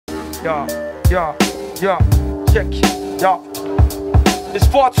check it, yeah. There's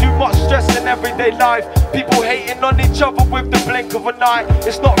far too much stress in everyday life. People hating on each other with the blink of an eye.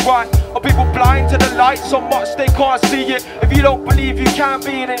 It's not right. Are people blind to the light so much they can't see it? If you don't believe you can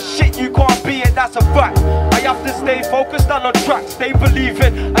be it, then shit, you can't be it, that's a fact. I have to stay focused and on track, stay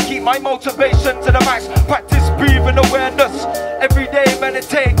believing. I keep my motivation to the max. Practice breathing awareness. Every day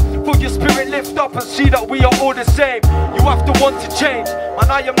meditate. Feel your spirit lift up and see that we are all the same. You have to want to change,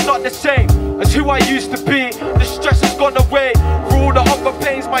 and I am not the same as who I used to be. The stress has gone away. For all the hunger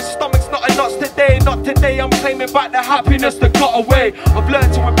pains, my stomach's not a nuts today. Not today, I'm claiming back the happiness that got away. I've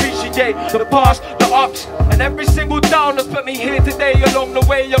learned to appreciate the past, the ups, and every single down has put me here today. Along the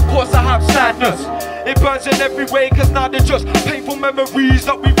way, of course I have sadness. It burns in every way, cause now they're just painful memories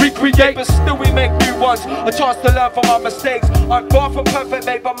that we recreate. But still we make new ones, a chance to learn from our mistakes. I'm far from perfect,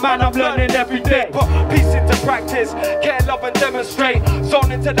 mate, but man, I'm learning every day. Put peace into practice, care, love and demonstrate.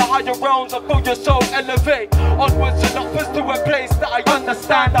 Zone into the higher realms and feel your soul elevate. Onwards and upwards to a place that I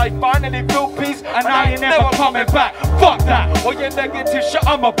understand. I finally feel peace and I ain't never coming back. Fuck that, all your negative shit,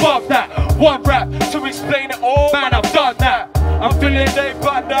 I'm above that. One rap to explain it all, man, I've done that. I'm feeling laid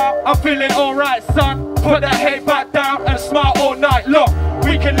back now, I'm feeling alright, son. Put that hate back down and smile all night long.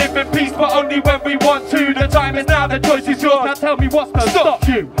 We can live in peace, but only when we want to. The time is now, the choice is yours. Now tell me what's to stop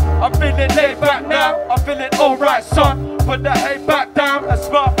you. I'm feeling laid back now, I'm feeling alright, son. Put that hate back down and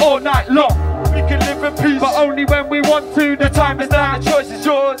smile all night long. We can live in peace, but only when we want to. The time is now, the choice is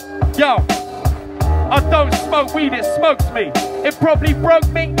yours. Yo, I don't smoke weed, it smokes me. It probably broke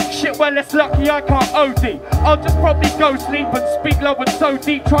me, shit, well it's lucky I can't OD. I'll just probably go sleep and speak low and so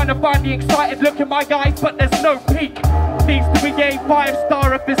deep. Trying to find the excited look in my eyes, but there's no peak. Needs to be a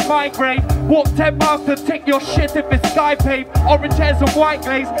 5-star if it's my grade. Walk 10 miles to tick your shit if it's sky paved. Orange hairs and white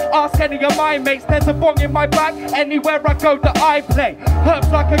glaze, ask any of my mates. There's a bong in my bag, anywhere I go that I play. Herbs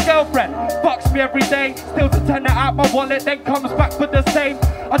like a girlfriend, fucks me every day. Still to turn it out my wallet, then comes back for the same.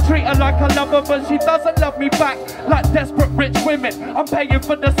 I treat her like I love her, but she doesn't love me back. Like desperate rich women, I'm paying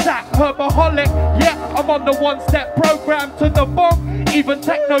for the sack. Herbaholic, yeah, I'm on the one-step program to the bong. Even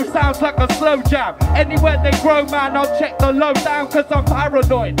techno sounds like a slow jam. Anywhere they grow, man, I'll check the lowdown, cause I'm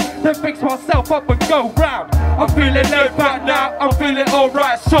paranoid. Then fix myself up and go round. I'm feeling laid back now, I'm feeling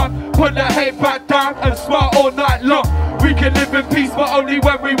alright, son. Put the hate back down and smile all night long. We can live in peace, but only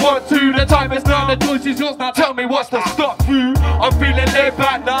when we want to. The time is now, the choice is yours. Now tell me what's to stop you. I'm feeling laid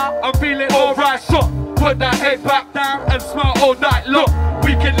back now, I'm feeling alright, son. Put that head back down and smile all night long.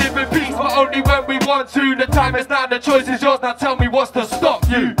 We can live in peace, but only when we want to. The time is now, the choice is yours. Now tell me what's to stop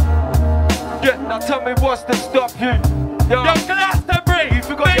you. Yeah, now tell me what's to stop you. Yo, Glastonbury, you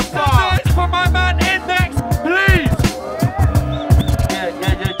forgot your bar. Make some noise for my man Index, please.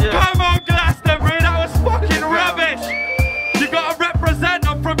 Yeah. Come on, Glastonbury, that was fucking rubbish. You gotta represent,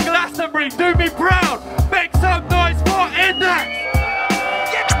 I'm from Glastonbury, do me proud. Make some noise for Index.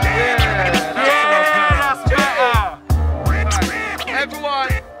 Everyone,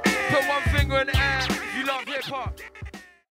 put one finger in the air if you love hip hop.